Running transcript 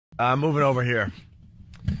Moving over here.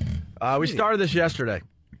 We started this yesterday.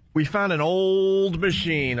 We found an old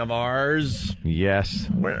machine of ours. Yes.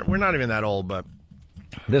 We're not even that old, but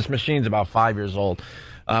this machine's about 5 years old.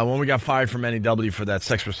 When we got fired from NEW for that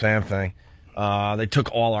Sex with Sam thing, they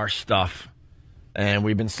took all our stuff, and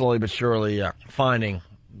we've been slowly but surely finding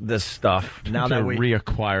this stuff. Now that we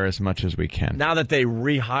reacquire as much as we can. Now that they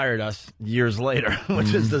rehired us years later,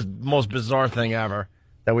 which is the most bizarre thing ever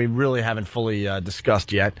that we really haven't fully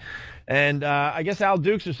discussed yet. And I guess Al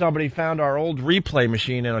Dukes or somebody found our old replay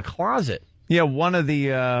machine in a closet. Yeah, one of the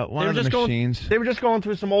machines. They were just going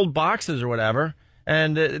through some old boxes or whatever,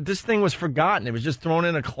 and this thing was forgotten. It was just thrown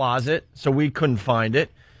in a closet, so we couldn't find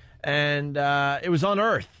it, and it was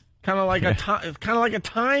unearthed, kind of like a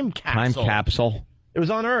time capsule. Time capsule. It was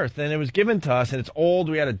unearthed, and it was given to us, and it's old.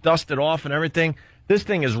 We had to dust it off and everything. This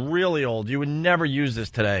thing is really old. You would never use this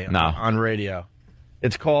today on radio.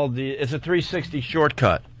 It's called it's a 360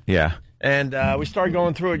 shortcut. Yeah. And we started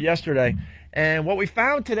going through it yesterday. And what we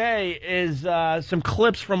found today is some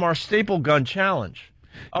clips from our staple gun challenge.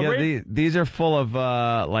 These are full of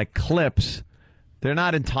like clips. They're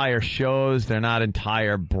not entire shows. They're not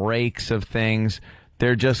entire breaks of things.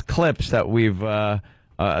 They're just clips that we were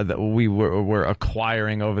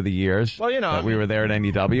acquiring over the years. Well, we were there at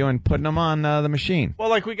NEW and putting them on the machine. Well,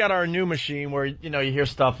 like we got our new machine where, you hear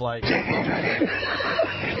stuff like...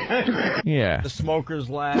 Yeah. The smokers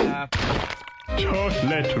laugh. Just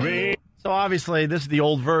let me. So obviously, this is the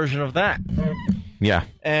old version of that. Yeah.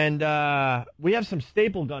 And we have some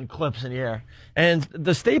staple gun clips in here. And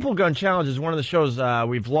the staple gun challenge is one of the shows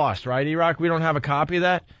we've lost, right, E-Rock? We don't have a copy of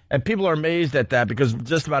that. And people are amazed at that because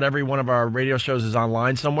just about every one of our radio shows is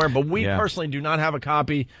online somewhere. But we personally do not have a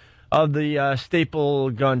copy of the staple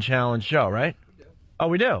gun challenge show, right? Oh,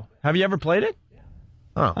 we do. Have you ever played it?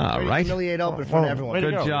 Oh, all right. Humiliate Opie in front of everyone.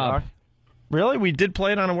 Good job. Really? We did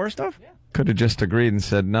play it on a Worst Stuff? Yeah. Could have just agreed and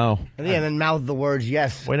said no. And then mouthed the words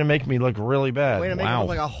yes. Way to make me look really bad. Way to make me look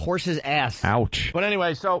like a horse's ass. Ouch. But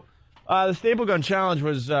anyway, so the Staple Gun Challenge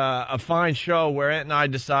was a fine show where Ant and I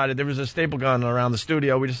decided there was a staple gun around the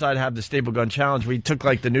studio. We decided to have the Staple Gun Challenge. We took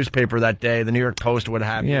like the newspaper that day, the New York Post, what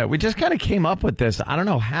have you. Yeah, we just kind of came up with this. I don't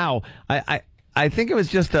know how. I think it was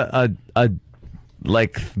just a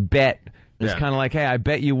bet. It's kind of like, hey, I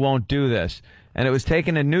bet you won't do this. And it was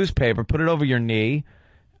taking a newspaper, put it over your knee,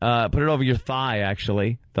 put it over your thigh,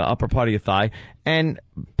 actually, the upper part of your thigh, and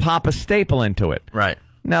pop a staple into it. Right.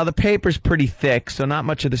 Now, the paper's pretty thick, so not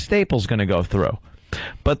much of the staple's going to go through.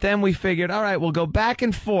 But then we figured, all right, we'll go back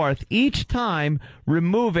and forth each time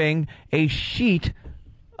removing a sheet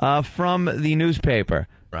from the newspaper.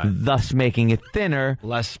 Right. Thus making it thinner.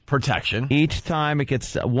 Less protection. Each time it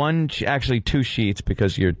gets actually 2 sheets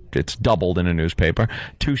because it's doubled in a newspaper.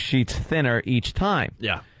 2 sheets thinner each time.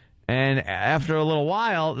 Yeah. And after a little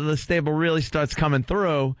while, the staple really starts coming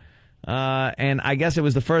through. And I guess it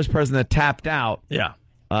was the first person that tapped out. Yeah.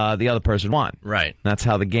 The other person won. Right. That's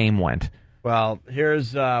how the game went. Well,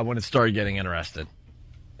 here's when it started getting interesting.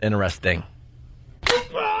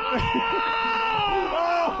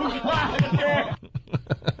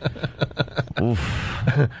 Oof.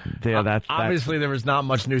 Yeah, obviously there was not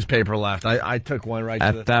much newspaper left. I took one right to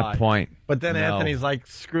the thigh. At that point. But then Anthony's like,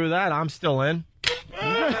 screw that, I'm still in.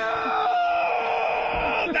 That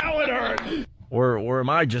would hurt. Or am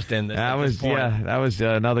I just in this? That was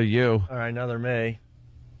another you. All right, another me.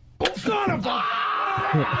 Son of a...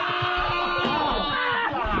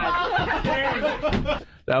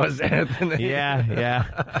 That was Anthony. Yeah.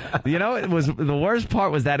 It was the worst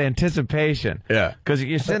part was that anticipation. Yeah. Because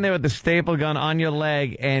you're sitting there with the staple gun on your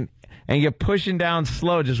leg and you're pushing down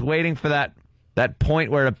slow, just waiting for that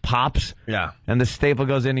point where it pops. Yeah. And the staple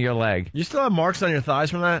goes into your leg. You still have marks on your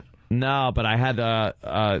thighs from that? No, but I had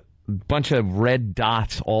a bunch of red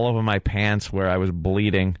dots all over my pants where I was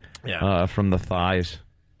bleeding from the thighs.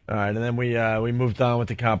 All right, and then we moved on with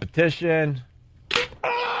the competition.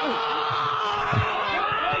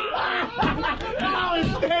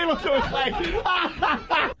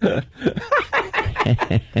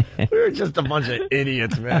 We were just a bunch of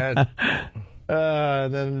idiots, man.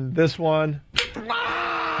 Then this one.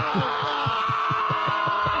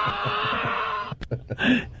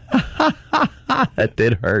 That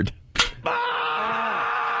did hurt.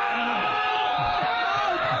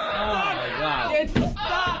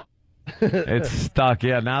 It's stuck.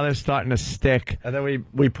 Yeah, now they're starting to stick. And then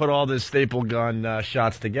we put all the staple gun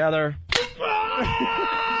shots together.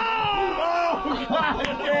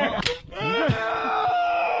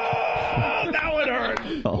 That would hurt.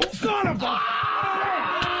 Oh. Son of a...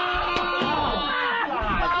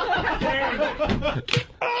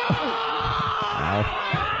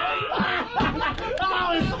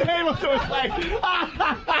 table to his leg.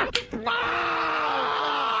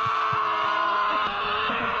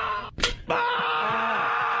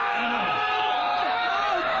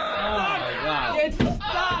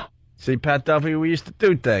 See, Pat Duffy, we used to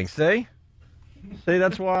do things, see? See,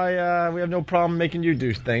 that's why we have no problem making you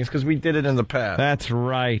do things, because we did it in the past. That's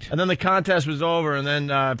right. And then the contest was over, and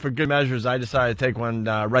then for good measures, I decided to take one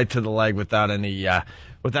right to the leg without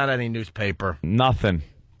any newspaper. Nothing.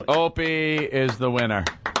 Opie is the winner.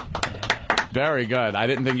 Very good. I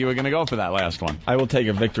didn't think you were going to go for that last one. I will take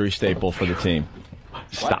a victory staple for the team.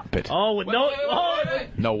 Stop it. Oh, no.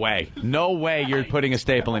 No way. No way you're putting a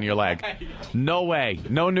staple in your leg. No way.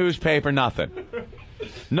 No newspaper, nothing.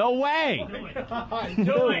 No way.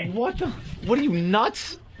 Do it. What are you,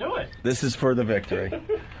 nuts? Do it. This is for the victory.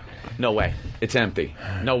 No way. It's empty.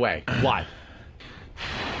 No way. Why?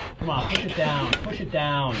 Come on, push it down. Push it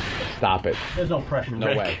down. Stop it. There's no pressure. No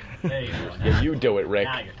Rick. way. There you go. Yeah, you do it, Rick.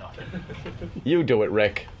 Now you're talking. You do it,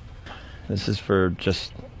 Rick. This is for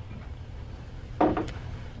just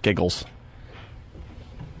giggles.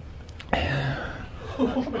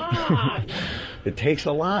 It takes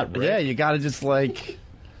a lot, Rick. Yeah, you got to just like...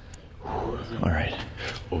 All right.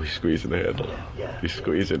 Oh, he's squeezing the handle. He's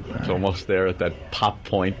squeezing. It's almost there at that pop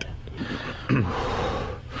point.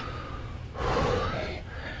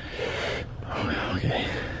 Okay.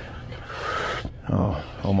 Oh,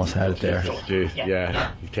 almost had it there. Jeez,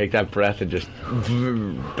 yeah. You take that breath and just...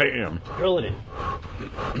 Bam. Drill it in.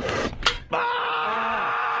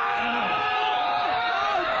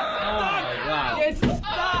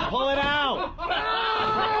 Pull it out.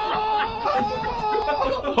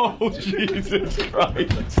 Oh, Jesus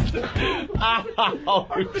Christ. Ouch.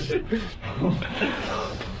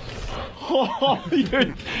 Oh,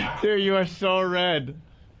 dude, you are so red.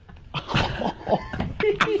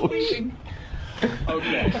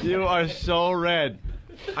 Okay. You are so red.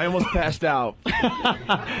 I almost passed out.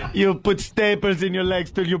 You put staples in your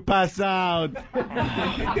legs till you pass out.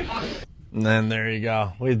 And then there you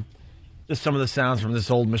go. Just some of the sounds from this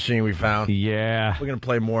old machine we found. Yeah. We're going to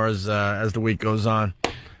play more as the week goes on.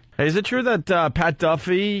 Hey, is it true that Pat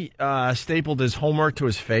Duffy stapled his homework to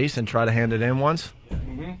his face and tried to hand it in once?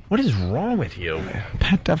 Mm-hmm. What is wrong with you?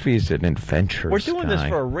 Pat Duffy's an adventurous We're doing this guy.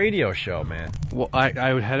 for a radio show, man. Well, I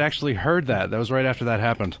had actually heard that. That was right after that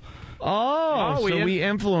happened. Oh, so we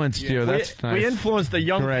influenced you. That's nice. We influenced the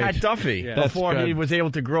young Great. Pat Duffy Yeah. before That's he good. was able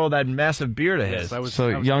to grow that massive beard of his. I was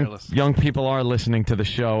young careless. young people are listening to the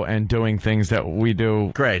show and doing things that we do.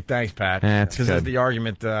 Great, thanks, Pat. That's because good. that's the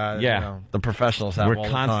argument. The professionals have. We're all the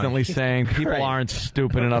constantly time. saying people Great. aren't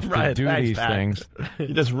stupid enough to Right, do thanks, these Pat. things.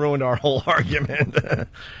 You just ruined our whole argument.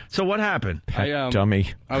 So what happened? Dummy.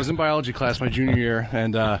 I was in biology class my junior year,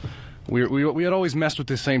 and we had always messed with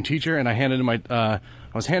the same teacher. And I handed him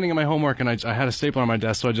I was handing him my homework, and I had a staple on my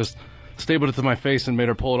desk, so I just stapled it to my face and made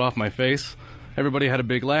her pull it off my face. Everybody had a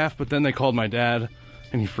big laugh, but then they called my dad,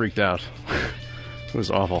 and he freaked out. It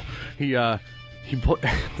was awful. He put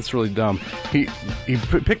that's really dumb. He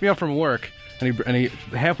picked me up from work, and he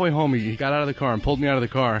halfway home he got out of the car and pulled me out of the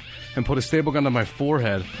car and put a staple gun to my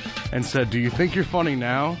forehead and said, "Do you think you're funny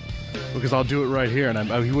now? Because I'll do it right here." And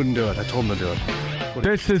he wouldn't do it. I told him to do it.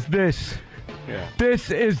 This is this. Yeah.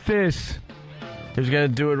 This is this. Who's gonna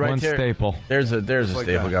do it right One here? staple. There's a like staple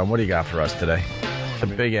that. gun. What do you got for us today? It's a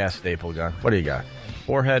big ass staple gun. What do you got?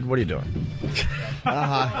 Forehead. What are you doing?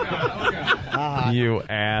 You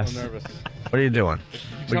ass. I'm nervous. What are you doing?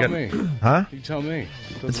 You tell me. Huh? You tell me.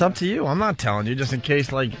 It's up to you. I'm not telling you, just in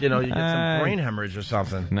case, like, you get some Uh, brain hemorrhage or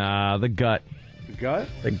something. Nah, the gut. Gut?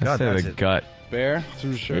 The I gut. say That's the it. gut. Bear?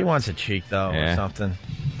 Through the shirt? He wants a cheek though, Yeah. or something.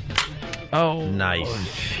 Oh, Nice.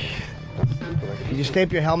 Did you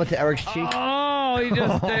staple your helmet to Eric's cheek? Oh, he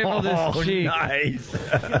just stapled his cheek. Nice.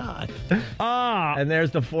 Ah, And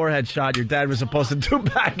there's the forehead shot your dad was supposed to do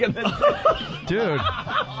back in the dude.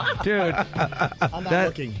 I'm not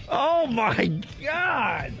looking. Oh my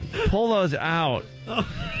God! Pull those out.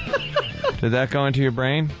 Did that go into your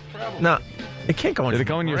brain? No, it can't go into Did it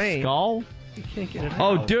go in your brain. skull? You can't get it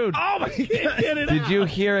Oh, out. dude. Oh my! You can't get it Did out. you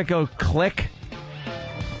hear it go click?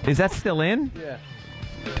 Is that still in? Yeah.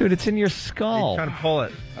 Dude, it's in your skull. Trying to pull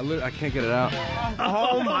it. I can't get it out.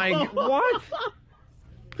 Oh my! What?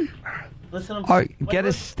 Listen, All right, get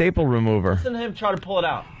a staple remover. Listen to him try to pull it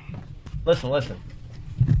out. Listen.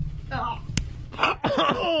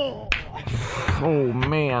 Oh,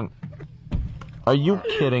 man. Are you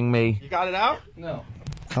kidding me? You got it out? No.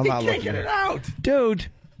 I'm not Can't looking. get it out. Dude,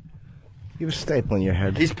 You have a staple in your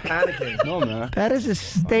head. He's panicking. No, man. that is a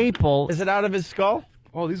staple. Is it out of his skull?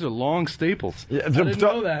 Oh, these are long staples. Yeah, I didn't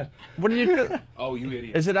know that. What do you? Oh, you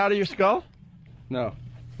idiot. Is it out of your skull? No.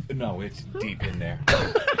 No, it's deep in there.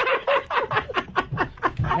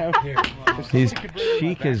 His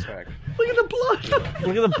cheek is. Look at the blood.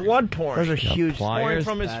 Look at the blood pouring. Those are huge. Pouring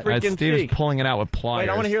from his freaking Steve's cheek. pulling it out with pliers.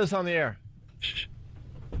 Wait, I want to hear this on the air.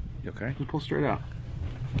 You okay? You pull straight out.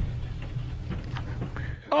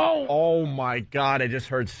 Oh my God! I just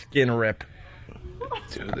heard skin rip.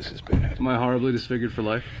 Dude, this is bad. Am I horribly disfigured for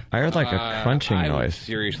life? I heard like a crunching I would noise.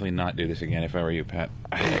 seriously not do this again if I were you, Pat.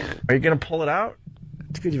 Are you gonna pull it out?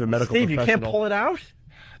 It's good you have a medical Steve, you can't professional. pull it out.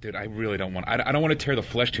 Dude, I really don't want. I don't want to tear the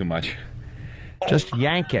flesh too much. Just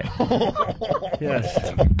yank it.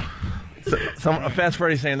 Yes. Fast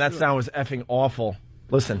Freddy's saying that sound was effing awful.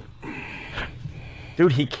 Listen,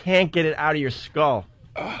 dude, he can't get it out of your skull.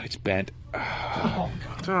 Oh, it's bent.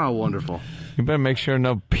 Oh, wonderful. You better make sure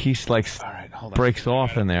no piece All right, hold on. breaks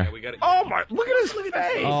off in there. We got it. Oh my! Look at his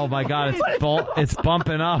face. Oh my God! It's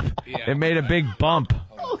bumping up. Yeah. It made a big bump.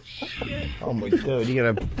 Oh my dude, you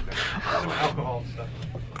gotta.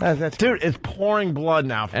 That's Dude, it's pouring blood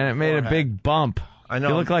now. And it made a big bump. I know.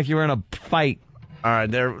 You look like you were in a fight. All right,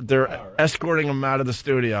 they're escorting him out of the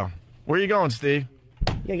studio. Where are you going, Steve?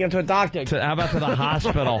 You gotta get him to a doctor. How about to the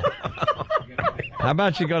hospital? How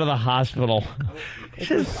about you go to the hospital? It's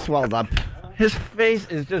just swelled up. His face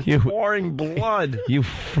is just pouring blood. You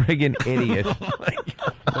friggin' idiot.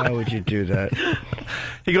 Why would you do that?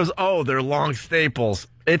 He goes, "Oh, they're long staples.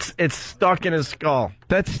 It's stuck in his skull."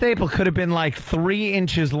 That staple could have been like 3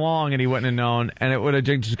 inches long and he wouldn't have known, and it would have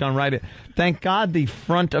just gone right in. Thank God the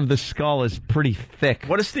front of the skull is pretty thick.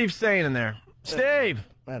 What is Steve saying in there? Steve,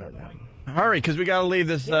 I don't know. hurry, because we got to leave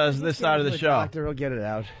this side of the show. Doctor will get it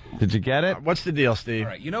out. Did you get it? What's the deal, Steve?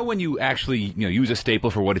 All right, you know when you actually use a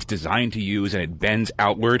staple for what it's designed to use and it bends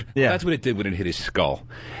outward? Yeah. Well, that's what it did when it hit his skull.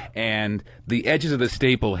 And the edges of the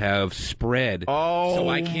staple have spread. Oh, so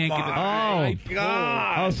I can't get the my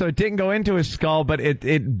God. Oh, so it didn't go into his skull, but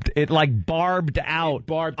it like barbed out.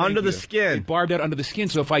 Under the skin. It barbed out under the skin,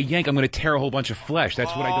 so if I yank, I'm going to tear a whole bunch of flesh.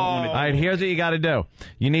 That's what I don't want to do. All right, here's what you got to do.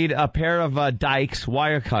 You need a pair of Dykes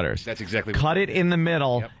wire cutters. That's exactly Cut it in the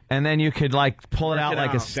middle, Yep. and then you could like pull it out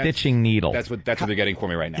like a out. stitching needle. That's what they're getting for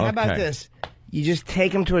me right now. How about Okay. this? You just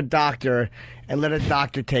take him to a doctor and let a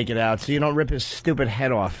doctor take it out so you don't rip his stupid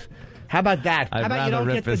head off. How about that? I'd How about you rather don't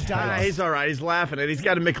rip get the his head dye? He's all right. He's laughing, and he's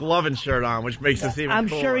got a McLovin shirt on, which makes this even I'm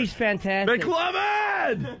cooler. sure he's fantastic.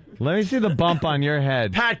 McLovin! Let me see the bump on your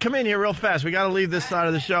head. Pat, come in here real fast. We got to leave this side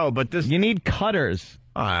of the show, but this... You need cutters.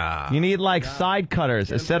 You need like side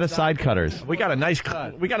cutters, a set of side cutters. We got a nice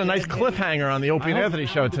cliffhanger on the Opie and Anthony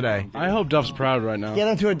show today. I hope Duff's proud right now. Get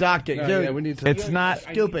him to a doctor. Yeah, Dude, yeah, we need to. It's not.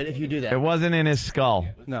 stupid if you do that. It wasn't in his skull.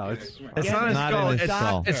 No, it's. It's not his not skull. in his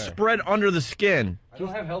skull. It's spread under the skin. I don't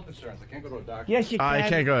have health insurance. I can't go to a doctor. Yes, you can. I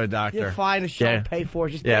can't go to a doctor. You're fine. The show Yeah. will pay for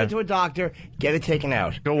it. Just Yeah. get it to a doctor. Get it taken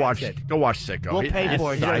out. Go watch Sicko. We'll pay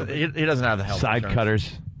for it. He doesn't have the health Side insurance.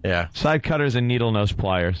 cutters. Yeah. Side cutters and needle nose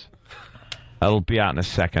pliers. That'll be out in a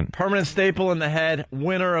second. Permanent staple in the head.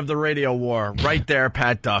 Winner of the radio war. Right there,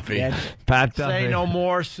 Pat Duffy. Yeah. Pat Duffy. Say no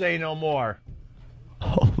more. Say no more.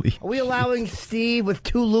 Holy. Are we allowing Steve with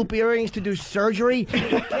 2 loop earrings to do surgery?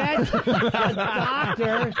 Get a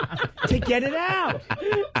doctor to get it out.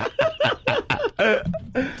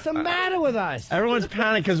 What's the matter with us? Everyone's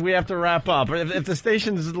panicking because we have to wrap up. If the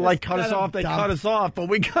stations like cut us off, they dumb. cut us off. But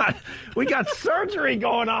we got surgery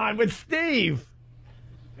going on with Steve.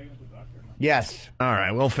 Yes. All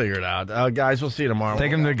right, we'll figure it out, guys. We'll see you tomorrow.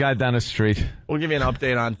 Take him to the guy down the street. We'll give you an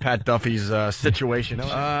update on Pat Duffy's situation. We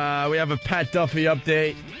have a Pat Duffy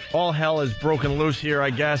update. All hell is broken loose here, I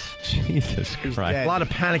guess. Jesus Christ. A lot of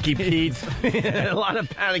panicky Pete's. A lot of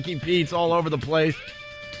panicky Pete's all over the place.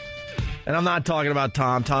 And I'm not talking about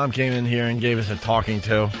Tom. Tom came in here and gave us a talking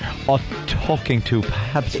to. Or talking to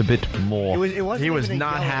perhaps a bit more. It wasn't He was even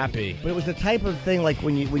not yelling, happy. But it was the type of thing like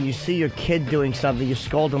when you see your kid doing something, you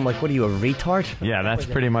scold him like, "What are you, a retard?" Yeah, that's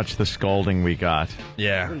pretty much the scolding we got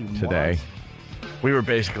Yeah. today. We were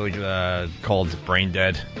basically called brain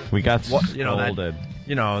dead. We got What, you know, that- scolded.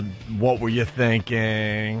 What were you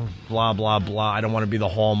thinking? Blah, blah, blah. I don't want to be the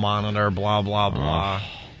hall monitor. Blah, blah, blah.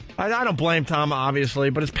 I don't blame Tom,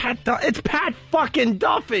 obviously, but it's Pat fucking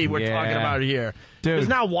Duffy we're Yeah. talking about here. Dude. Because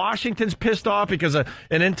now Washington's pissed off because an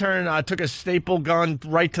intern took a staple gun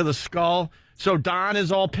right to the skull. So Don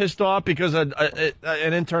is all pissed off because an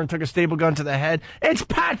intern took a staple gun to the head. It's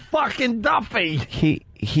Pat fucking Duffy.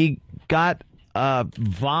 He got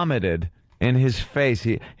vomited in his face.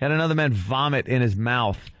 He had another man vomit in his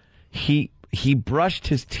mouth. He brushed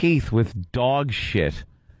his teeth with dog shit.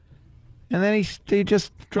 And then he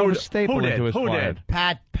just drove a staple into his forehead.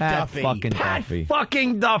 Pat Duffy. fucking Pat Duffy.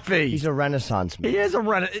 fucking Duffy. He's a Renaissance man. He is a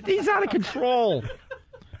runner. He's out of control.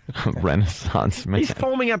 Renaissance man. He's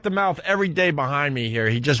foaming at the mouth every day behind me here.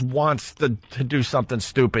 He just wants to do something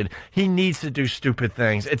stupid. He needs to do stupid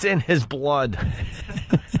things. It's in his blood.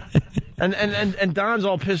 and Don's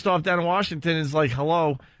all pissed off down in Washington. It's like,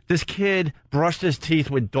 hello, this kid brushed his teeth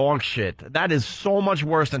with dog shit. That is so much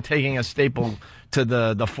worse than taking a staple to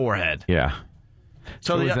the forehead. Yeah.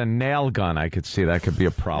 So it was a nail gun. I could see that could be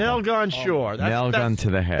a problem. Nail gun, sure. Nail gun to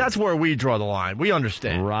the head. That's where we draw the line. We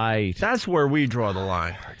understand. Right. That's where we draw the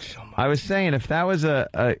line. I was saying, if that was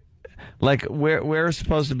like we're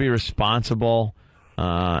supposed to be responsible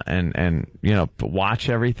and watch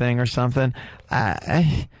everything or something.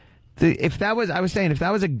 If that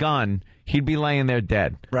was a gun, he'd be laying there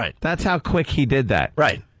dead. Right. That's how quick he did that.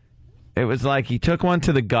 Right. It was like he took one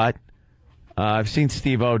to the gut. I've seen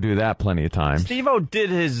Steve-O do that plenty of times. Steve-O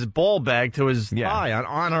did his ball bag to his thigh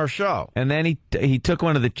on our show. And then he took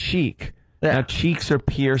one to the cheek. Yeah. Now, cheeks are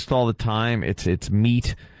pierced all the time. It's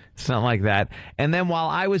meat, something like that. And then while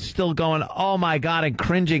I was still going, oh, my God, and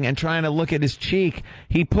cringing and trying to look at his cheek,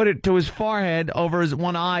 he put it to his forehead over his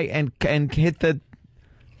one eye and hit the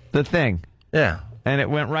thing. Yeah. And it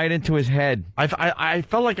went right into his head. I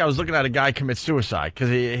felt like I was looking at a guy commit suicide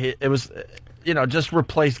because it was, just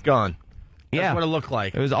replaced gun. That's what it looked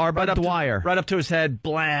like. It was Arbut Dwyer. Right up to his head,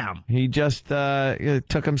 blam. He just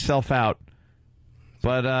took himself out.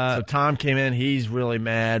 But so Tom came in. He's really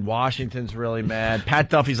mad. Washington's really mad. Pat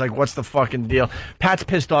Duffy's like, what's the fucking deal? Pat's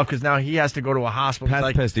pissed off because now he has to go to a hospital.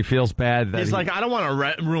 Pat's pissed. He feels bad. He's like, I don't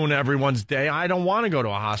want to ruin everyone's day. I don't want to go to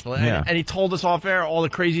a hospital. And he told us off air all the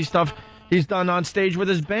crazy stuff he's done on stage with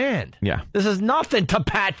his band. Yeah. This is nothing to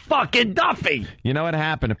Pat fucking Duffy. You know what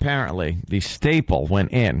happened? Apparently, the staple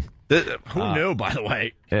went in. Who knew, by the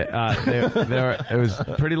way? It was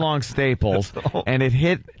pretty long staples, and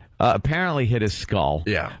it apparently hit his skull.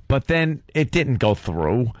 Yeah. But then it didn't go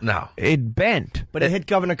through. No. It bent. But it hit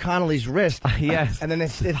Governor Connolly's wrist. Yes. And then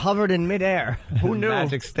it hovered in midair. Who knew?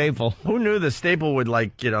 Magic staple. Who knew the staple would,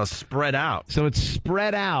 spread out? So it's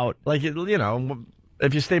spread out. Like,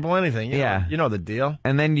 if you staple anything, you know the deal.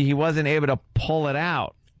 And then he wasn't able to pull it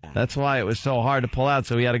out. That's why it was so hard to pull out,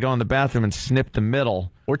 so he had to go in the bathroom and snip the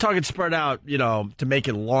middle. We're talking spread out, to make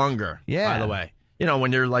it longer, by the way.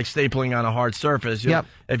 When you're, stapling on a hard surface,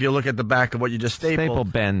 if you look at the back of what you just stapled, staple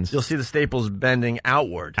bends. You'll see the staples bending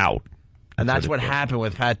outward. Out. And that's what happened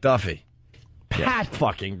with Pat Duffy. Pat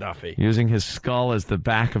fucking Duffy. Using his skull as the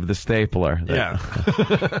back of the stapler.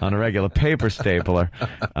 On a regular paper stapler.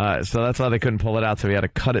 So that's why they couldn't pull it out, so he had to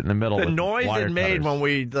cut it in the middle. The noise it made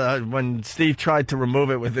when Steve tried to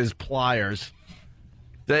remove it with his pliers,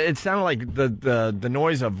 it sounded like the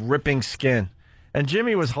noise of ripping skin. And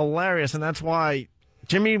Jimmy was hilarious, and that's why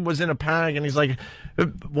Jimmy was in a panic, and he's like,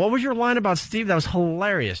 what was your line about Steve? That was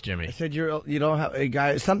hilarious, Jimmy. I said you don't have a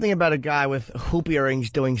guy, something about a guy with hoop earrings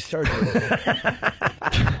doing surgery.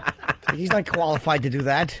 He's not qualified to do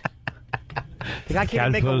that. The guy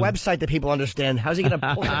can't make a website that people understand. How's he going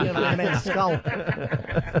to pull something out of a man's skull?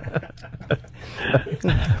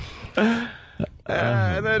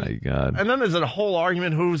 My God. And then there's a whole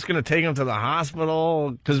argument who's going to take him to the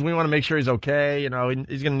hospital because we want to make sure he's okay. He's going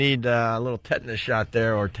to need a little tetanus shot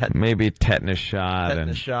there or maybe tetanus shot.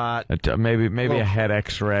 Maybe a head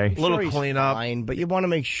X-ray. A little cleanup. Fine, but you want to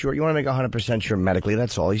make sure. You want to make 100% sure medically.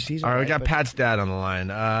 That's all. He's all right, we got Pat's dad on the line.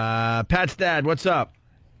 Pat's dad, what's up?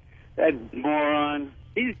 That moron.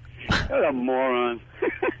 He's a moron.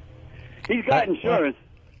 He's got insurance.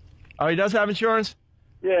 Oh, he does have insurance?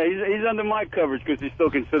 Yeah, he's under my coverage because he's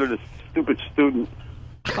still considered a stupid student.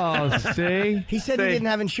 Oh, see? He said he didn't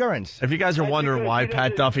have insurance. If you guys are wondering why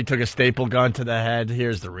Pat Duffy took a staple gun to the head,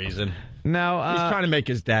 here's the reason. Now, he's trying to make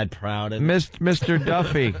his dad proud. Mr.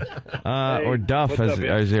 Duffy, or Duff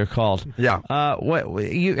as they're called. Yeah.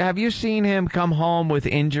 Have you seen him come home with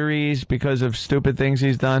injuries because of stupid things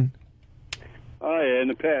he's done? Oh, yeah, in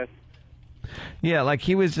the past. Yeah, like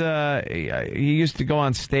he used to go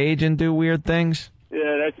on stage and do weird things.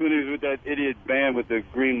 Yeah, that's when he was with that idiot band with the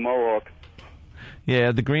green mohawk.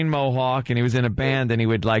 Yeah, the green mohawk, and he was in a band, and he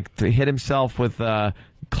would hit himself with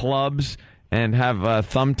clubs and have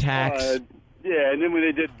thumbtacks. Yeah, and then when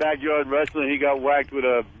they did backyard wrestling, he got whacked with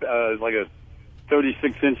a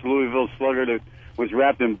 36-inch Louisville Slugger that was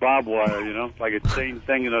wrapped in barbed wire, like a chain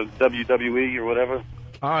thing in a WWE or whatever.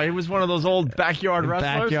 Oh, he was one of those old backyard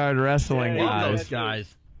wrestlers? Backyard wrestling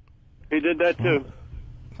guys. He did that, too.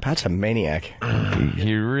 Pat's a maniac.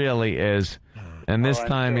 He really is. And this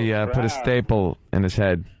time he put a staple in his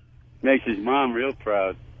head. Makes his mom real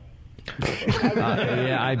proud.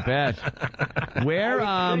 Yeah, I bet. Where's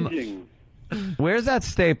that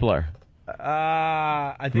stapler?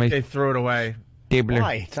 I think they threw it away.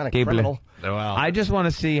 Why? It's not a criminal. Well, I just want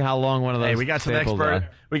to see how long one of those. hey, we got some staples expert. are.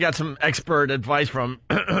 We got some expert advice from.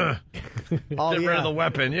 Oh, Get rid of the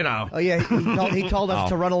weapon, you know. Oh, yeah, he told us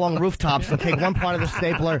to run along rooftops and take one part of the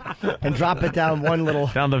stapler and drop it down one little...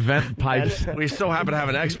 Down the vent pipes. We so happen to have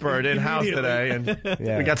an expert in-house today, and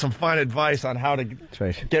we got some fine advice on how to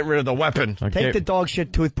get rid of the weapon. Take the dog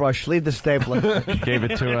shit toothbrush, leave the stapler. Gave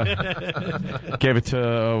it to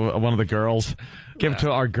one of the girls. Gave it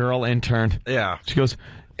to our girl intern. Yeah. She goes,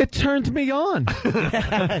 it turns me on.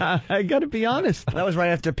 I got to be honest. That was right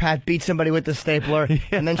after Pat beat somebody with the stapler,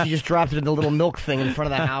 and then she just dropped it in the little milk thing in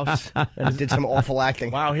front of the house and did some awful acting.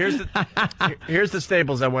 Wow, here's the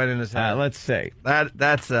staples that went in his head. Let's see.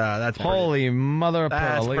 That's Holy mother of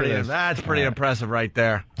pearl. Look at this. That's pretty impressive right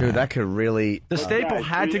there. Dude, that could really... The staple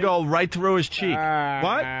had to go right through his cheek.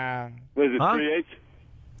 What? Was it Huh? 3/8?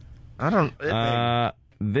 I don't.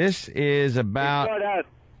 This is about... Start out.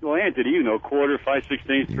 Well, Anthony, you know, quarter,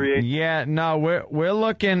 5/16, 3/8. Yeah, no, we're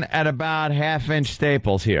looking at about half-inch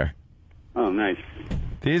staples here. Oh, nice.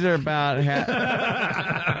 These are about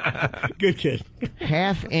Good kid.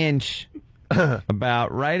 half-inch,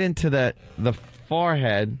 about right into the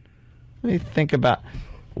forehead. Let me think about...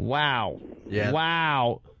 Wow. Yeah.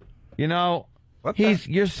 Wow. You know, What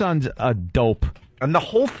your son's a dope. And the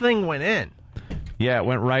whole thing went in. Yeah, it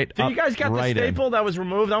went right Did up, you guys got right the staple that was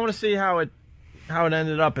removed? I want to see how it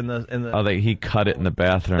ended up in the. Oh, he cut it in the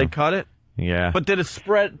bathroom. They cut it. Yeah. But did it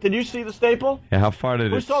spread? Did you see the staple? Yeah, how far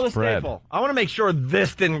did Who it saw the spread? staple? I want to make sure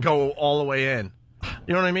this didn't go all the way in.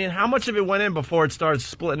 You know what I mean? How much of it went in before it started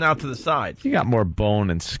splitting out to the sides? You got more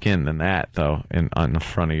bone and skin than that, though, on the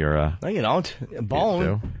front of your... No, you don't. A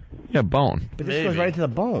bone. Yeah, bone. But this goes right to the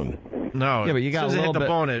bone. No. Yeah, but you got a as soon as it little hit bit. the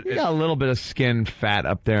bone. You got a little bit of skin fat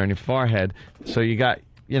up there in your forehead, so you got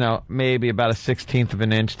maybe about a 1/16 of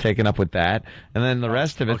an inch taken up with that, and then the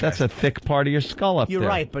rest of it. okay. That's a thick part of your skull up You're there.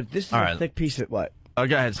 right, but this is All a right. thick piece of what? Oh,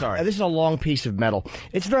 go ahead. Sorry. This is a long piece of metal.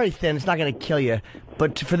 It's very thin. It's not going to kill you.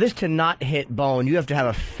 But for this to not hit bone, you have to have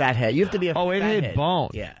a fat head. You have to be a Oh, it fat hit head. bone.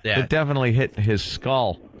 Yeah. Yeah. It definitely hit his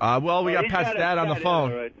skull. Well, we got He's Pat's got a dad on the fat phone.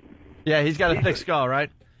 head, all right. Yeah, he's got a thick skull, right?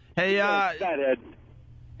 Hey, Fat head.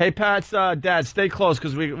 hey, Pat's dad, stay close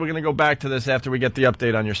because we're going to go back to this after we get the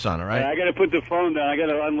update on your son. All right. I got to put the phone down. I got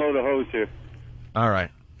to unload a hose here. All right.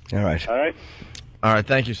 All right. All right? All right.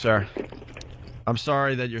 Thank you, sir. I'm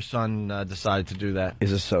sorry that your son decided to do that.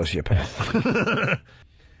 Is a sociopath.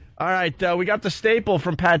 All right. We got the staple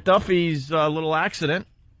from Pat Duffy's little accident.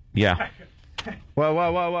 Yeah.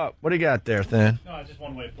 What do you got there, Thin? No, it's just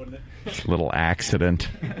one way of putting it. Little accident.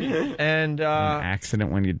 And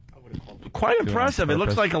Accident when you... quite impressive. It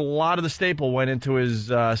looks purpose. like a lot of the staple went into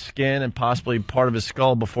his skin and possibly part of his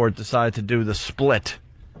skull before it decided to do the split.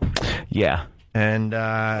 Yeah. And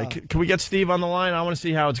can we get Steve on the line? I want to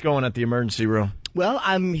see how it's going at the emergency room. Well,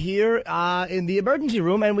 I'm here in the emergency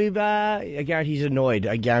room, and we've... I guarantee he's annoyed.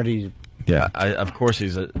 I guarantee... Yeah, of course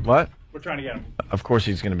he's what? We're trying to get him. Of course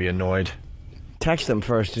he's going to be annoyed. Text him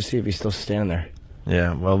first to see if he's still standing there.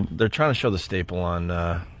 Yeah, well, they're trying to show the staple on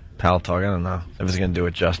Pal Talk. I don't know if it's going to do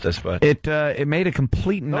it justice, but It made a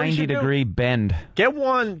complete No, you should 90-degree bend. get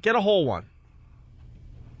a whole one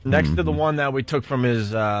next to the one that we took from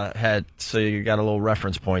his head, so you got a little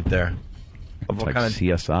reference point there of It's like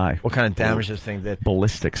CSI. what kind of damage this thing did.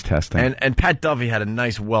 Ballistics testing. And Pat Duffy had a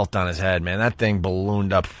nice welt on his head, man. That thing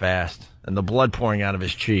ballooned up fast, and the blood pouring out of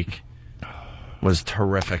his cheek was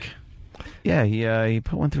terrific. yeah, he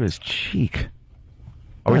put one through his cheek.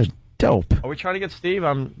 Are we- What a dope. Are we trying to get Steve?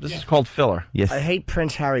 This is called filler. Yes, I hate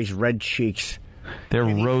Prince Harry's red cheeks. they're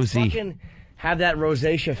Can he rosy. fucking have that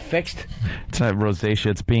rosacea fixed? It's not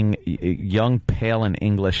rosacea. It's being young, pale, and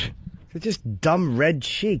English. They're just dumb red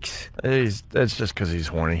cheeks. It's just because he's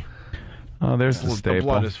horny. Oh, there's the The staple.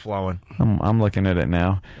 blood is flowing. I'm looking at it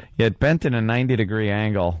now. Yeah, it bent in a 90-degree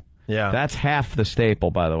angle. Yeah. That's half the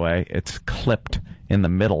staple, by the way. It's clipped in the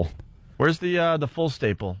middle. Where's the full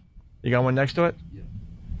staple? You got one next to it?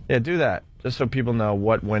 Yeah, do that. Just so people know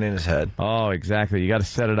what went in his head. Oh, exactly. You got to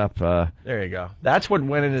set it up. There you go. That's what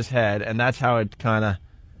went in his head, and that's how it kind of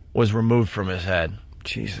was removed from his head.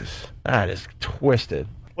 Jesus. That is twisted.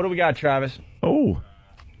 What do we got, Travis? Oh.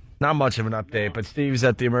 Not much of an update, but Steve's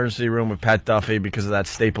at the emergency room with Pat Duffy because of that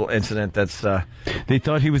staple incident. That's They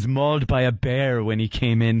thought he was mauled by a bear when he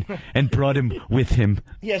came in and brought him with him.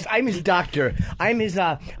 Yes, I'm his doctor. I'm his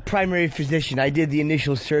primary physician. I did the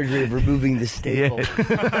initial surgery of removing the staple.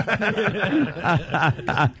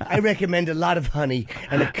 I recommend a lot of honey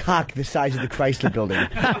and a cock the size of the Chrysler Building.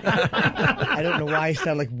 I don't know why I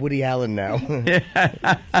sound like Woody Allen now.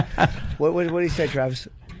 What did he say, Travis?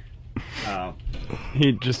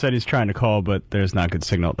 He just said he's trying to call, but there's not good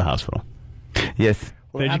signal at the hospital. Yes.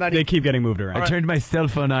 Well, how about They keep getting moved around. I turned my cell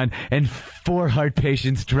phone on, and 4 heart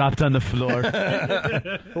patients dropped on the floor.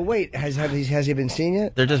 Well, wait, has he been seen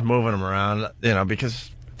yet? They're just moving him around,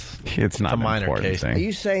 because It's not a an minor important case. Are thing.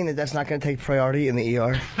 you saying that that's not going to take priority in the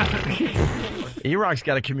ER? E-Rock's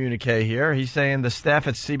got a communique here. He's saying the staff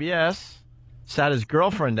at CBS sat his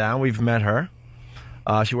girlfriend down. We've met her.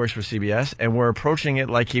 She works for CBS, and we're approaching it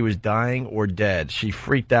like he was dying or dead. She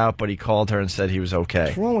freaked out, but he called her and said he was okay.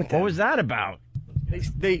 What's wrong with that? What was that about?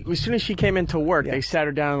 They as soon as she came into work, Yeah. they sat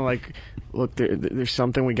her down and like, look, there's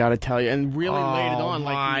something we got to tell you, and really laid it on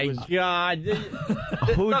like he was. God.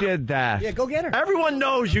 Who did that? Yeah, go get her. Everyone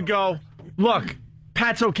knows you go, look,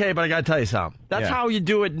 Pat's okay, but I got to tell you something. That's Yeah. how you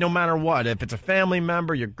do it no matter what. If it's a family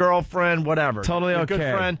member, your girlfriend, whatever. Totally your okay.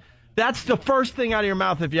 good friend. That's the first thing out of your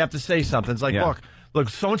mouth if you have to say something. It's like, Yeah. look,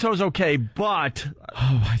 so-and-so's okay, but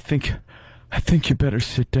Oh, I think you better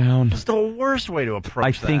sit down. it's the worst way to approach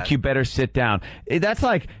I that. think you better sit down. That's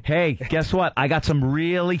like, hey, guess what? I got some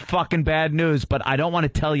really fucking bad news, but I don't want to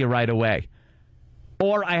tell you right away.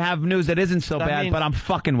 Or I have news that isn't so That bad, means- but I'm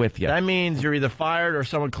fucking with you. That means you're either fired or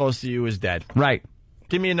someone close to you is dead. Right.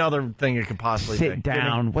 Give me another thing you could possibly Sit think.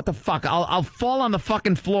 down. What the fuck? I'll fall on the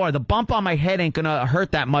fucking floor. The bump on my head ain't gonna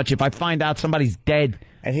hurt that much if I find out somebody's dead.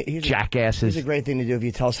 And here's Jackasses. Here's a great thing to do if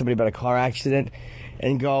you tell somebody about a car accident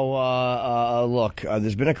and go, look,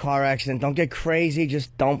 there's been a car accident. Don't get crazy.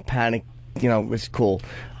 Just don't panic. It's cool.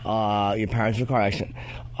 Your parents were in a car accident.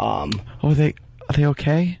 Oh, are they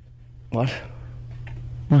okay? What?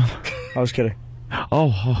 I was kidding.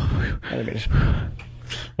 Oh. I didn't mean to.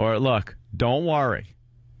 Or look, don't worry.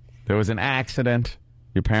 There was an accident.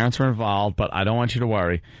 Your parents were involved, but I don't want you to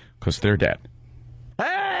worry because they're dead.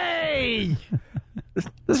 Hey!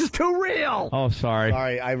 This is too real. Oh, sorry.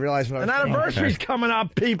 Sorry, I realized what I An was saying. anniversary's coming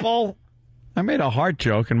up, people. I made a heart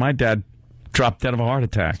joke, and my dad dropped dead of a heart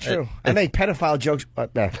attack. True. I made pedophile jokes.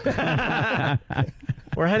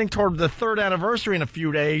 We're heading toward the 3rd anniversary in a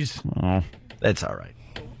few days. Oh. It's all right.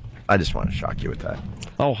 I just want to shock you with that.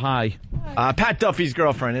 Oh, hi. Pat Duffy's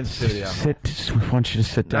girlfriend in studio. We want you to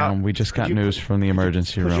sit down. Now, We just got you news from the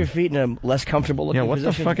emergency Put your room. feet in a less comfortable looking Yeah, what the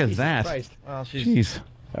position. fuck is Jesus that? Christ. Well, Jeez.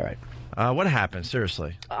 All right. What happened?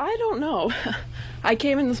 Seriously. I don't know. I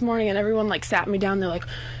came in this morning and everyone like sat me down. They're like,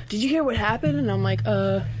 "Did you hear what happened?" And I'm like,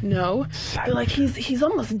 no." They're like, "He's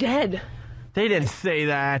almost dead." They didn't say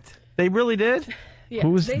that. They really did? Yeah,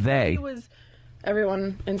 Who's said they? He was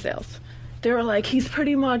everyone in sales. They were like, he's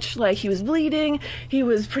pretty much like he was bleeding. He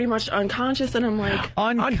was pretty much unconscious, and I'm like,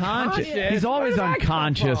 Unconscious. Yeah. He's always Where did that come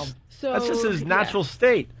unconscious. from? so That's just his yeah. natural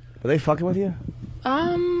state. Were they fucking with you?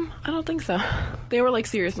 I don't think so. They were like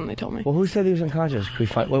serious when they told me. Well, who said he was unconscious? Can we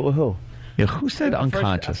find who? Yeah, who said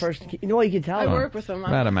unconscious? First, you know what you can tell I them. work with him.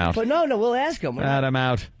 Rat him out. But no, we'll ask him. Rat him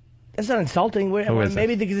out. That's not insulting. Who is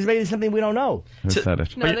Maybe because maybe there's something we don't know. Who said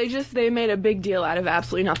it? No, they made a big deal out of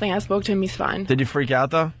absolutely nothing. I spoke to him. He's fine. Did you freak out,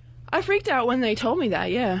 though? I freaked out when they told me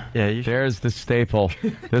that. Yeah. Yeah, you should. There's the staple.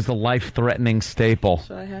 There's the life-threatening staple.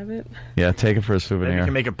 Should I have it? Yeah, take it for a Maybe you souvenir.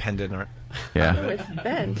 can make a pendant or Oh, Yeah. it's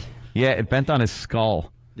bent. Yeah, it bent on his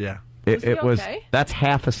skull. yeah. Was he It was. okay? That's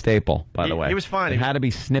half a staple, by the way. he was fine. It He was- had to be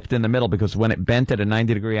snipped in the middle because when it bent at a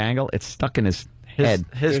 90-degree angle, it stuck in his head.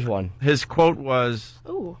 Here's one. His quote was,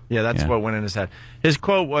 Ooh. yeah, that's Yeah. what went in his head. His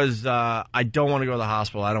quote was, I don't want to go to the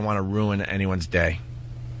hospital. I don't want to ruin anyone's day.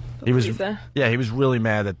 He was, Lisa. yeah, he was really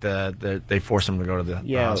mad that they forced him to go to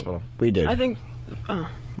the hospital. We did. I think,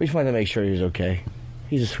 We just wanted to make sure he was okay.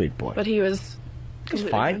 He's a sweet boy. but he was. He's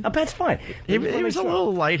fine. I bet it's fine. He was a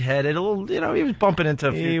little lightheaded, a little, he was bumping into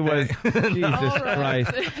a few He was. things. Jesus All right.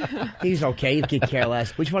 Christ. He's okay. You could care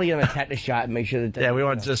less. We just want to get him a tetanus shot and make sure that. Yeah, we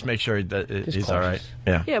want to just make sure that he's all right. cautious.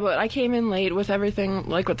 Yeah. Yeah, but I came in late with everything,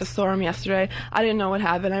 like with the storm yesterday. I didn't know what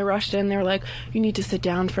happened. I rushed in. They were like, "You need to sit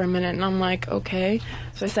down for a minute." And I'm like, "Okay."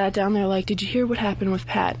 So I sat down. They're like, "Did you hear what happened with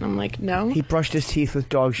Pat?" And I'm like, "No." He brushed his teeth with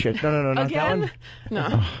dog shit. No, not that Again? one.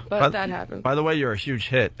 No, but By- that happened. By the way, you're a huge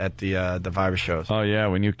hit at the virus shows. Oh yeah,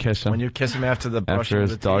 when you kiss him When you kiss him after the brushing after of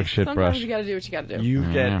his the dog teeth, shit Sometimes brush. you got to do what you got to do. you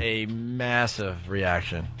Yeah. get a massive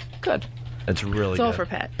reaction. Good. It's really It's good. all for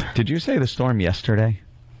Pat. Did you say the storm yesterday?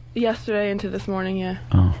 Yesterday into this morning, yeah.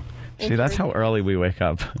 Oh, see, that's how early we wake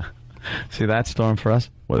up. See, that storm for us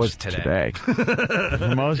was today.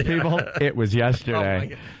 For most people, it was yesterday.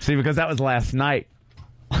 God. See, because that was last night.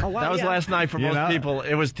 That was last night for You most know? people.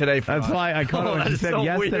 It was today for That's us. why I caught it when that she is said so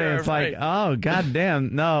yesterday. weird, It's like, right. oh,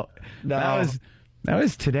 goddamn, no. That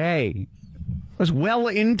was today. It was well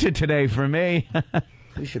into today for me.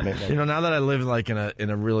 We should make that. You know, now that I live like in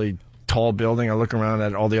a really tall building, I look around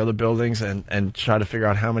at all the other buildings and try to figure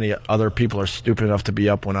out how many other people are stupid enough to be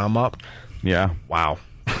up when I'm up. Yeah. Wow.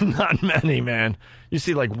 Not many, man. You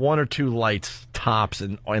see like 1 or 2 lights tops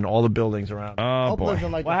in all the buildings around. Oh, boy.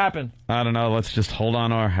 What happened? I don't know. Let's just hold on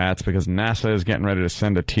to our hats because NASA is getting ready to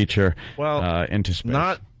send a teacher into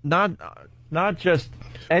space. Not just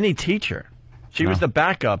any teacher. She was the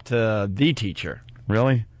backup to the teacher.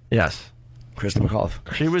 Really? Yes. Krista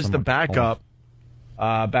McAuliffe. She was the backup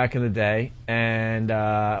back in the day. And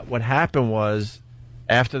what happened was,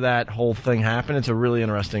 after that whole thing happened, it's a really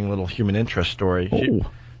interesting little human interest story.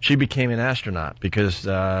 She became an astronaut because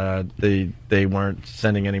they weren't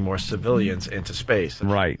sending any more civilians into space.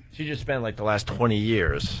 Right. She just spent like the last 20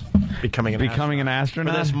 years becoming an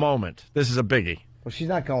astronaut. For this moment. This is a biggie. Well, she's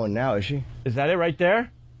not going now, is she? Is that it right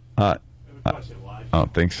there? I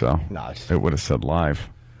don't think so. No, it would have said live.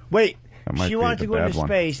 Wait, That might she be wanted the to go bad into one.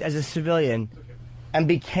 space as a civilian and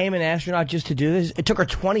became an astronaut just to do this? It took her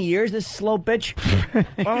 20 years, this slow bitch?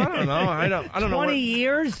 Well, I don't know. I don't know. 20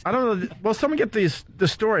 years? I don't know. Well, someone get the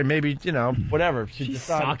story. Maybe, whatever. She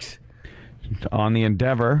sucks. On the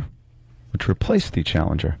Endeavour, which replaced the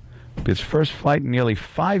Challenger. Its first flight in nearly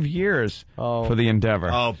 5 years for the Endeavour.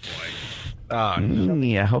 Oh, boy.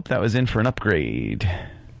 I hope that was in for an upgrade.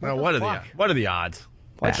 Well, what are the odds?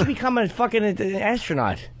 Why'd she become a fucking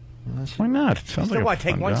astronaut? Why not? It sounds like a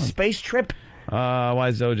take fun one job. space trip? Why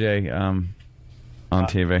is OJ on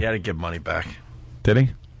TV? He had to give money back. Did he?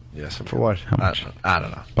 Yes. For what? How much? I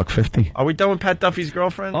don't know. $150. Are we done with Pat Duffy's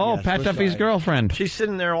girlfriend? Oh, Yes, Pat we're Duffy's sorry. girlfriend. She's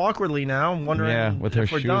sitting there awkwardly now, wondering With her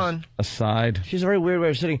if we're shoes done. aside. She has a very weird way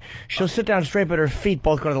of sitting. She'll sit down straight, but her feet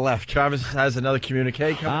both go to the left. Travis has another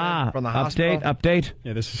communique coming in from the hospital. Update.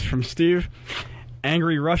 Yeah, this is from Steve.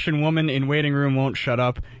 Angry Russian woman in waiting room won't shut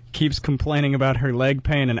up. Keeps complaining about her leg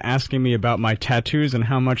pain and asking me about my tattoos and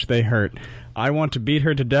how much they hurt. I want to beat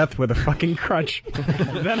her to death with a fucking crutch.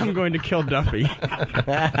 Then I'm going to kill Duffy.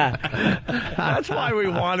 That's why we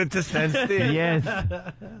wanted to send Steve. Yes.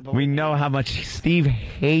 We know how much Steve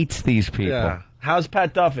hates these people. Yeah. How's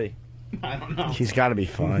Pat Duffy? I don't know. He's got to be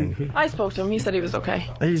fine. I spoke to him. He said he was okay.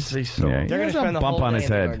 He's so. Yeah, They're he going has to spend a the bump whole on day his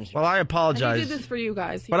in the head. garden. Well, I And he apologize. did this for you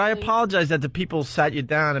guys. But I apologize that the people sat you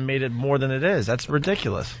down and made it more than it is. That's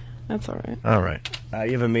ridiculous. That's all right. All right.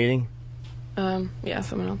 You have a meeting? Yeah,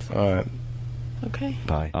 someone else. All right. Okay.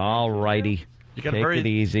 Bye. All righty. You got Take it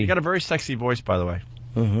easy. You got a very sexy voice, by the way.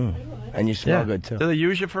 Mm-hmm. And you smell good, too. Do they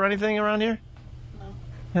use you for anything around here? No.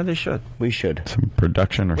 Yeah, they should. We should. Some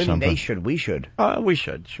production or What do you mean something. they should? We should. We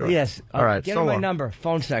should, sure. Yes. All right, Get so him my long. number.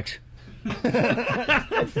 Phone sex.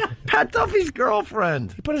 Pat Duffy's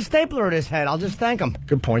girlfriend. He put a stapler in his head. I'll just thank him.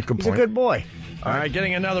 Good point, good He's point. a good boy. All right,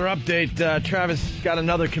 getting another update. Travis got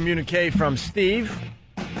another communique from Steve.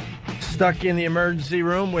 Stuck in the emergency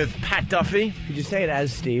room with Pat Duffy. Could you say it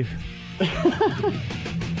as Steve?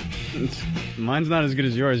 Mine's not as good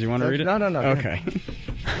as yours. You want to read it? No. Okay.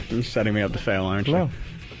 You're setting me up to fail, aren't you? No.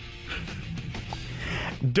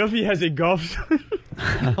 Duffy has a golf...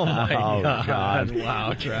 Oh, my God.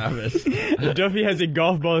 Wow, Travis. Duffy has a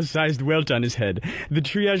golf ball-sized welt on his head. The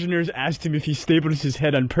triage nurse asked him if he stapled his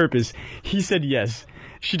head on purpose. He said yes.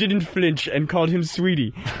 She didn't flinch and called him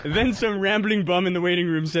sweetie. Then some rambling bum in the waiting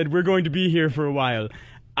room said, "We're going to be here for a while."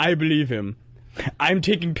 I believe him. I'm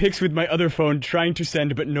taking pics with my other phone, trying to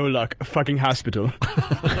send, but no luck. Fucking hospital.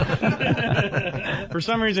 For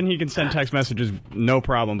some reason, he can send text messages, no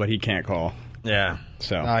problem, but he can't call. Yeah.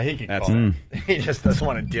 So he can that's call. He just doesn't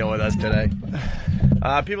want to deal with us today.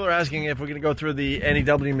 People are asking if we're going to go through the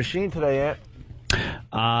NEW machine today yet.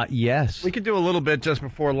 Yes. We could do a little bit just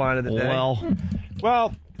before line of the day.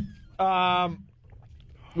 Well,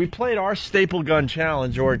 we played our staple gun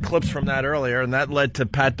challenge, or clips from that earlier, and that led to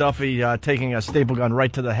Pat Duffy taking a staple gun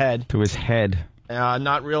right to the head. To his head.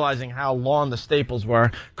 Not realizing how long the staples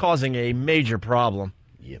were, causing a major problem.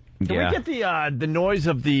 Yep. Can we get the noise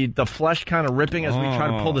of the flesh kind of ripping as we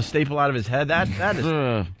try to pull the staple out of his head?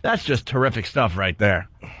 That's just terrific stuff right there.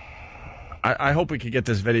 I hope we could get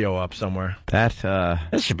this video up somewhere. That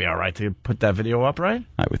should be all right to put that video up, right?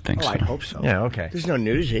 I would think so. I hope so. Yeah, okay. There's no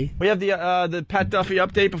nudity. We have the Pat Duffy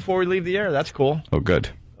update before we leave the air. That's cool. Oh, good.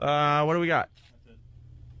 What do we got?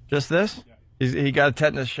 Just this? He got a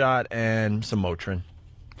tetanus shot and some Motrin.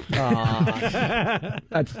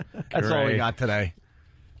 That's all we got today.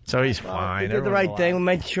 So he's fine. We did the right thing. We'll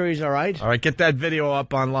make sure he's all right. All right, get that video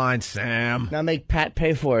up online, Sam. Now make Pat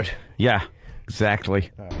pay for it. Yeah, exactly.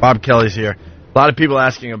 Bob Kelly's here. A lot of people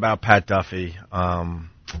asking about Pat Duffy.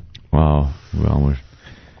 Well, we're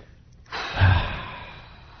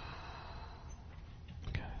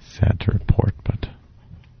sad to report, but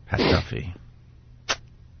Pat Duffy.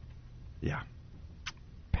 Yeah.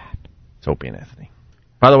 Pat. It's Opie and Anthony.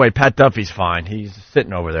 By the way, Pat Duffy's fine. He's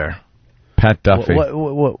sitting over there. Pat Duffy.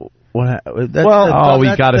 What?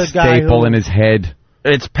 He got a staple in his head.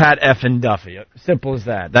 It's Pat Effin Duffy. Simple as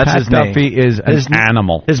that. That's Pat his name. Duffy is an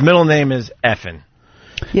animal. His middle name is Effin.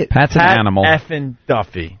 Yeah, Pat's an animal. Effin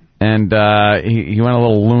Duffy. And he went a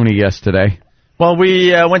little loony yesterday. Well,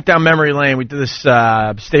 we went down memory lane. We did this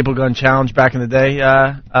staple gun challenge back in the day,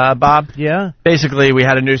 Bob. Yeah. Basically, we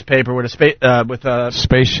had a newspaper with a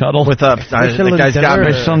space shuttle. With a the guy's got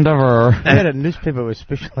We had a newspaper with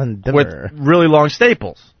special endeavor. with really long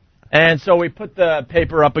staples. And so we put the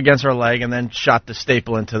paper up against our leg and then shot the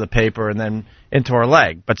staple into the paper and then into our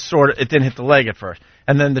leg. But it didn't hit the leg at first.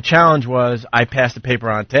 And then the challenge was I passed the paper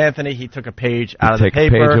on to Anthony. He took a page out of the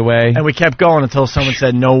paper. Take a page away. And we kept going until someone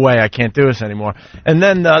said, no way, I can't do this anymore. And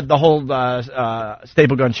then the whole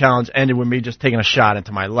staple gun challenge ended with me just taking a shot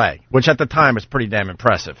into my leg, which at the time was pretty damn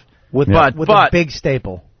impressive. With a big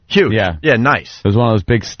staple. Huge. Yeah, nice. It was one of those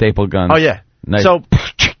big staple guns. Oh, yeah. Nice.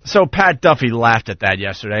 So Pat Duffy laughed at that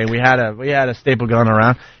yesterday. We had a staple gun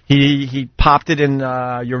around. He popped it in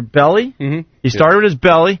your belly. Mm-hmm. He started with his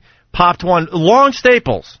belly, popped one long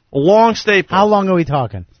staples. How long are we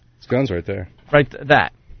talking? This gun's right there. Right,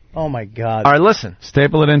 that. Oh my God! All right, listen.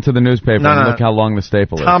 Staple it into the newspaper and look how long the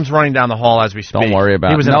staple is. Tom's running down the hall as we speak. Don't worry about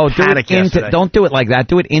it. He was in a panic yesterday. Don't do it like that.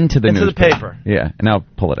 Do it into the Into newspaper. the paper. Yeah, and now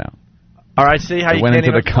pull it out. All right, see how you went can't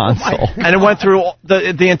into even... the console. And it went through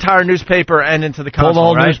the entire newspaper and into the console, Pull the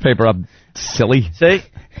whole right? newspaper up, silly. See?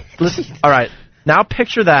 Listen. All right. Now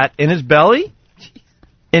picture that in his belly,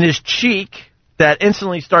 in his cheek, that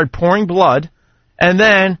instantly started pouring blood, and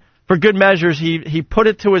then, for good measures, he put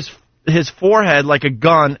it to his forehead like a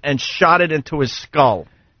gun and shot it into his skull.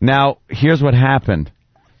 Now, here's what happened.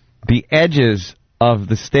 The edges of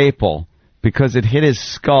the staple, because it hit his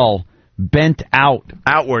skull, bent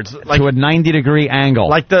outwards, like, to a 90-degree angle.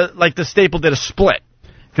 Like the staple did a split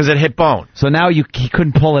because it hit bone. So now he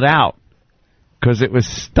couldn't pull it out because it was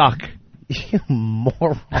stuck. You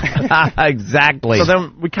moron. Exactly. So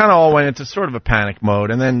then we kind of all went into sort of a panic mode,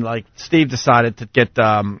 and then like Steve decided to get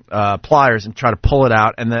pliers and try to pull it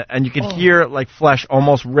out, and you could hear like flesh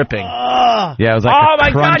almost ripping. Yeah, it was like oh a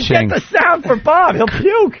my crunching. God! Get the sound for Bob. He'll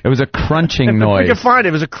puke. It was a crunching noise. If we could find it,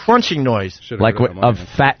 it was a crunching noise, like of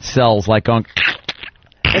fat cells, like on.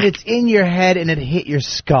 And it's in your head, and it hit your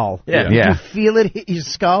skull. Yeah. Did you feel it hit your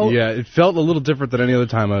skull? Yeah, it felt a little different than any other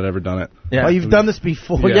time I'd ever done it. Yeah. Oh, you've done this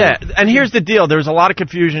before. Yeah, and here's the deal. There was a lot of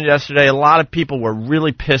confusion yesterday. A lot of people were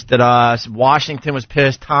really pissed at us. Washington was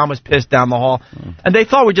pissed. Tom was pissed down the hall. And they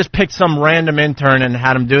thought we just picked some random intern and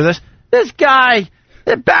had him do this. This guy,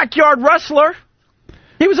 the backyard wrestler,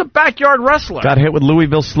 he was a backyard wrestler. Got hit with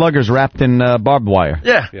Louisville sluggers wrapped in barbed wire.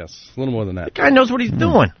 Yeah. Yes, a little more than that. The guy knows what he's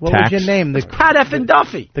doing. What was your name? Pat Effin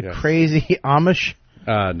Duffy. The crazy Amish?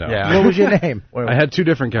 No. Yeah. What was your name? I had two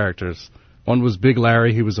different characters. One was Big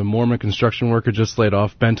Larry. He was a Mormon construction worker just laid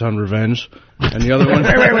off, bent on revenge. And the other one...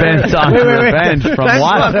 Bent on revenge from Bent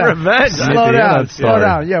what? on revenge. Slow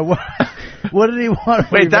down. Yeah, what did he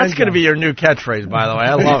want? Wait, that's going to be your new catchprise, by the way.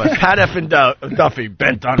 I love it. Pat Effin Duffy,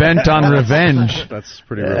 bent on revenge. That's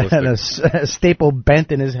pretty realistic. And a staple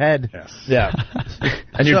bent in his head. Yes. Yeah.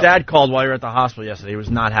 And your dad called while you were at the hospital yesterday. He was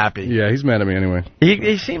not happy. Yeah, he's mad at me anyway.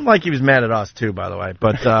 He seemed like he was mad at us, too, by the way.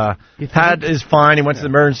 But Pat is fine. He went to the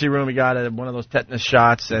emergency room. He got one of those tetanus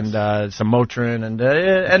shots and some Motrin.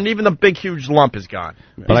 And even the big, huge lump is gone.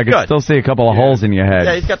 But I can still see a couple of holes in your head.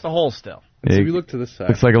 Yeah, he's got the hole still. So if you look to this side.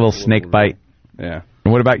 Looks like a little snake bite. Yeah.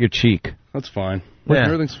 And what about your cheek? That's fine. Yeah.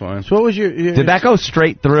 Everything's fine. So what was your Did that go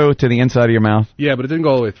straight through to the inside of your mouth? Yeah, but it didn't go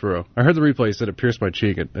all the way through. I heard the replay. It said it pierced my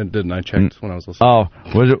cheek. It didn't. I checked when I was listening. Oh,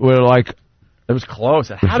 was it like... It was close.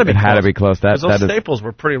 It had to be It had to be close. Those staples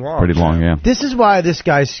were pretty long. Pretty long, yeah. This is why this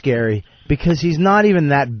guy's scary, because he's not even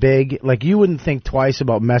that big. Like, you wouldn't think twice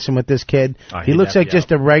about messing with this kid. He looks like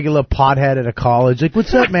just a regular pothead at a college. Like,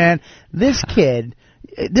 what's up, man? This kid,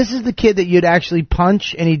 this is the kid that you'd actually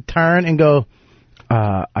punch, and he'd turn and go,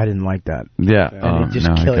 I didn't like that. Yeah. And he'd just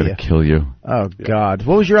I kill gotta you. kill you. Oh, God.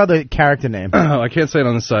 What was your other character name? I can't say it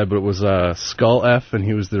on this side, but it was Skull F, and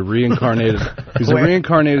he was the reincarnated. He was a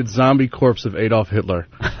reincarnated zombie corpse of Adolf Hitler.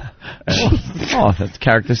 Oh, that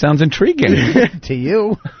character sounds intriguing. To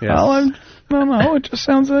you. Yes. Well, no, it just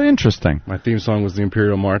sounds interesting. My theme song was the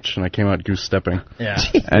Imperial March, and I came out goose stepping. Yeah.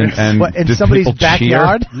 And What, in did somebody's people cheer?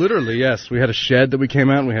 backyard? Literally, yes. We had a shed that we came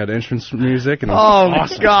out, and we had entrance music. And it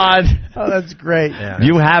was awesome. God. Oh, that's great. Yeah.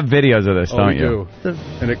 You have videos of this, Oh, don't we you? do.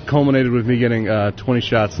 And it culminated with me getting 20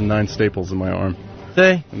 shots and 9 staples in my arm.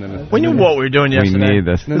 See? And then We knew what we were doing yesterday. We need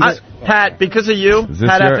this. Pat, because of you, Is this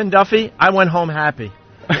Pat your- Effin Duffy, I went home happy.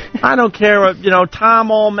 I don't care what, Tom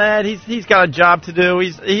all mad. He's got a job to do.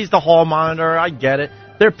 He's the hall monitor. I get it.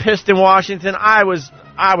 They're pissed in Washington. I was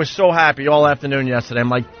I was so happy all afternoon yesterday. I'm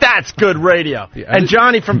like, that's good radio. Yeah, and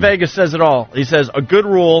Johnny from Vegas says it all. He says, a good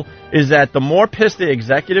rule is that the more pissed the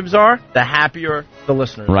executives are, the happier the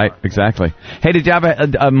listeners Right, are. exactly. Hey, did you have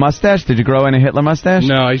a mustache? Did you grow in a Hitler mustache?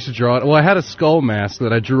 No, I used to draw it. Well, I had a skull mask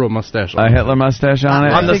that I drew a mustache on. A Hitler mustache on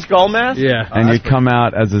it? On the skull mask? Yeah. And you come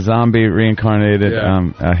out as a zombie reincarnated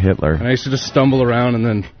Hitler. And I used to just stumble around and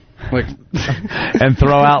then, like... and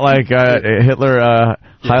throw out, like, Hitler,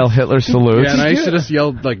 Heil Hitler salutes. Yeah, and I used to just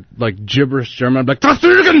yell, like gibberish German. I'd be like,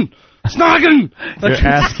 Verfügen! Snagen! You're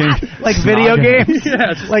asking... Like video games?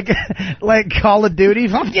 Yeah. Like Call of Duty?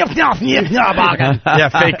 Yeah,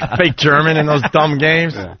 fake German in those dumb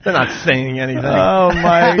games. They're not saying anything. Oh,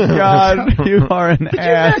 my God. You are an Could you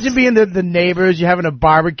ass. imagine being the neighbors, you're having a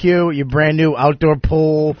barbecue, your brand new outdoor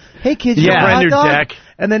pool. Hey, kids, you Yeah. want a Brand hot new dog? deck.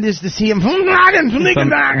 And then just to see him,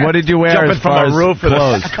 What did you wear Jumping as from far a as roof with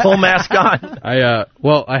clothes? a skull mask on.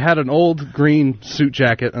 I had an old green suit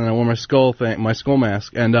jacket and I wore my skull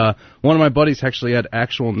mask. And one of my buddies actually had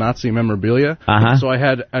actual Nazi memorabilia. So I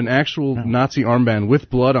had an actual Nazi armband with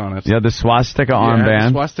blood on it. Yeah, the swastika Yeah, I had a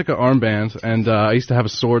armband. swastika armband, and I used to have a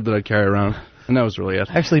sword that I'd carry around. And that was really it.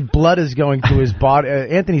 Actually, blood is going through his body.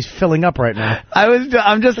 Anthony's filling up right now.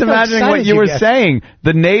 I'm just Look how imagining what excited you you were get. saying.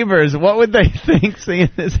 The neighbors, what would they think seeing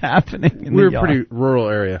this happening in We the were a yard? pretty rural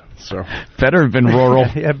area, so. Better have been rural.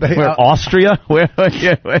 Yeah, but- Where, Austria? Where? Out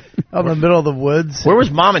in the middle of the woods. Where was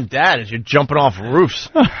mom and dad as you're jumping off roofs?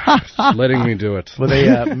 Letting me do it. Were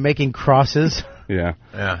they making crosses? Yeah.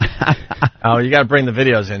 Yeah. Oh, you got to bring the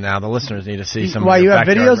videos in now. The listeners need to see some. Why, of you your have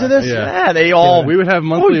backyard videos of this? Yeah, they all. We would have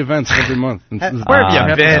monthly events every month. Where have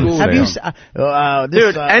you been? Have you,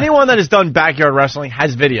 Dude, anyone that has done backyard wrestling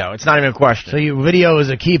has video. It's not even a question. So your video is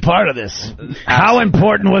a key part of this. How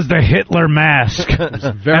important was the Hitler mask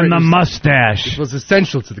and the mustache? It was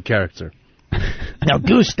essential to the character. Now,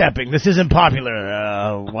 goose stepping. This isn't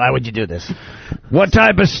popular. Why would you do this? What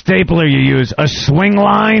type of stapler you use? A swing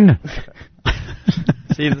line?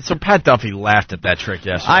 See, so Pat Duffy laughed at that trick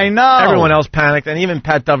yesterday. I know. Everyone else panicked, and even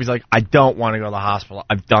Pat Duffy's like, I don't want to go to the hospital.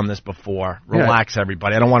 I've done this before. Relax,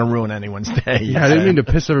 everybody. I don't want to ruin anyone's day. Yeah, I didn't mean to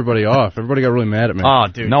piss everybody off. Everybody got really mad at me. Oh,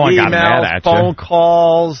 dude. No one got mad at you. Phone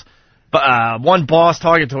calls, one boss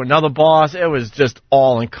talking to another boss. It was just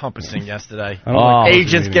all-encompassing yesterday. I don't like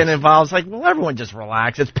Agents meetings. getting involved. It's like, well, everyone just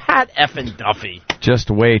relax. It's Pat effing Duffy. Just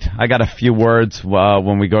wait. I got a few words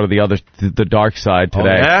when we go to the dark side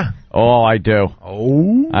today. Oh, yeah? Oh, I do.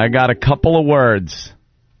 Oh? I got a couple of words.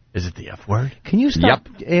 Is it the F word? Can you stop,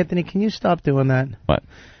 Anthony, can you stop doing that? What?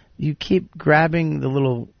 You keep grabbing the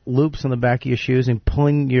little loops on the back of your shoes and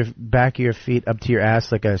pulling your back of your feet up to your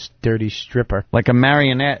ass like a dirty stripper. Like a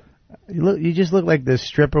marionette. You just look like the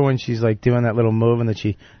stripper when she's like doing that little move and then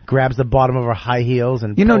she grabs the bottom of her high heels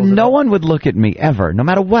and You know, pulls it no up. one would look at me ever, no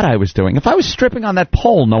matter what I was doing. If I was stripping on that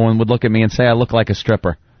pole, no one would look at me and say I look like a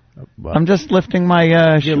stripper. Well, I'm just lifting my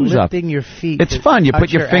you're shoes up. lifting your feet. It's to fun. You touch put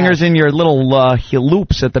your fingers ass. in your little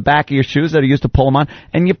loops at the back of your shoes that are used to pull them on,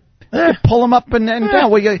 and you pull them up and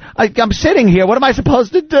down. Well, I'm sitting here. What am I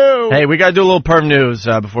supposed to do? Hey, we got to do a little perm news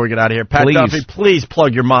before we get out of here. Pat Please. Duffy, please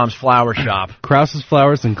plug your mom's flower shop. Krause's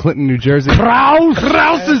Flowers in Clinton, New Jersey. Kraus!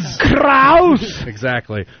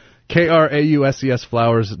 Exactly.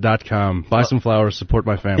 KRAUSESflowers.com. Buy some flowers, support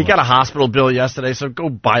my family. He got a hospital bill yesterday, so go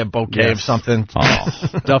buy a bouquet of something.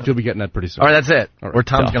 Duff, you'll be getting that pretty soon. All right, that's it. All right. Or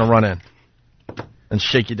Tom's Duff. going to run in and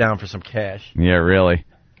shake you down for some cash. Yeah, really.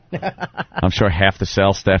 I'm sure half the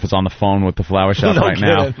sales staff is on the phone with the flower shop No right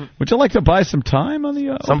now. kidding. Would you like to buy some time on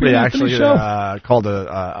the Somebody Opie and Anthony actually show? called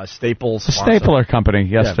a Staples A stapler company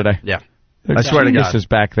yesterday. Yeah. They're I swear to God. geniuses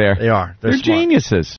back there. They are. They're smart. geniuses.